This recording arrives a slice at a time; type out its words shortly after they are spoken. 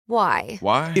Why?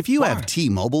 Why? If you have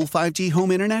T-Mobile 5G home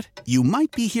internet, you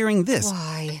might be hearing this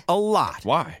Why? a lot.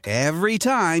 Why? Every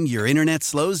time your internet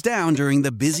slows down during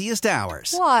the busiest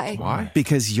hours. Why? Why?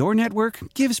 Because your network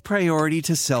gives priority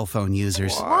to cell phone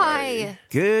users. Why?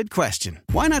 Good question.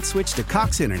 Why not switch to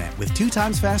Cox Internet with 2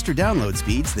 times faster download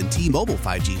speeds than T-Mobile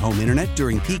 5G home internet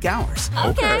during peak hours?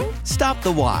 Okay. Stop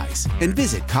the whys and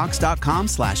visit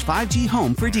cox.com/5G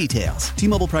home for details.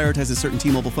 T-Mobile prioritizes certain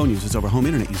T-Mobile phone users over home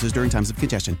internet users during times of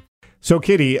congestion. So,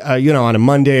 Kitty, on a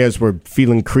Monday as we're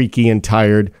feeling creaky and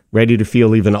tired, ready to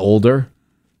feel even older.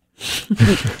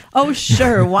 Oh,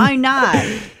 sure. Why not?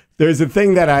 There's a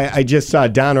thing that I just saw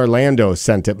Don Orlando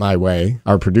sent it my way,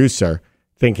 our producer,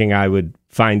 thinking I would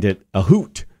find it a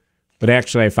hoot. But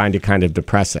actually, I find it kind of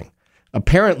depressing.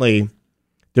 Apparently,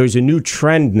 there's a new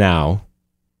trend now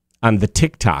on the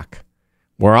TikTok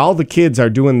where all the kids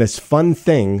are doing this fun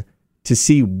thing to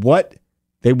see what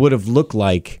they would have looked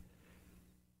like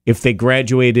if they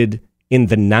graduated in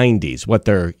the 90s, what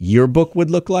their yearbook would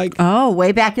look like. Oh,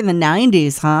 way back in the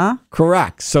 90s, huh?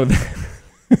 Correct. So,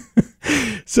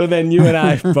 so then you and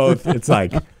I both, it's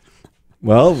like,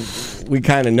 well, we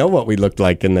kind of know what we looked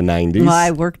like in the 90s. Well,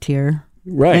 I worked here.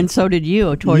 Right. And so did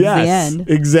you towards the end.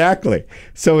 Exactly.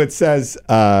 So it says,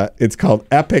 it's called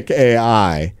Epic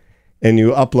AI, and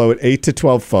you upload 8 to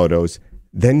 12 photos.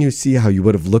 Then you see how you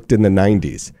would have looked in the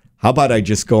 90s. How about I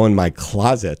just go in my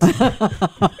closet?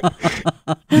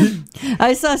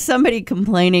 I saw somebody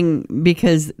complaining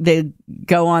because they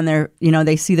go on their,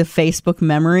 they see the Facebook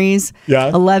memories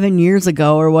 11 years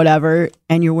ago or whatever,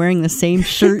 and you're wearing the same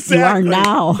shirt you are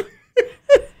now.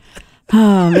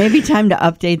 Oh, maybe time to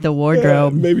update the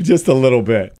wardrobe. Maybe just a little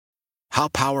bit. How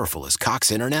powerful is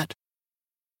Cox Internet?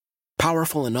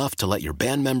 Powerful enough to let your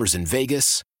band members in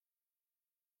Vegas,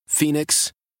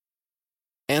 Phoenix,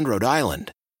 and Rhode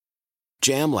Island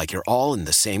jam like you're all in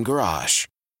the same garage.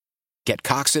 Get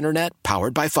Cox Internet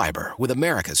powered by fiber with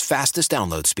America's fastest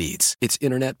download speeds. It's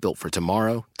internet built for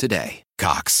tomorrow, today.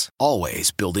 Cox, always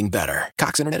building better.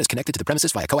 Cox Internet is connected to the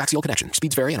premises via coaxial connection.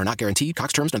 Speeds vary and are not guaranteed.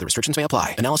 Cox terms and other restrictions may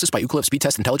apply. Analysis by Ookla Speed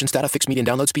Test Intelligence Data. Fixed median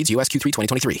download speeds. US Q3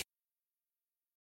 2023.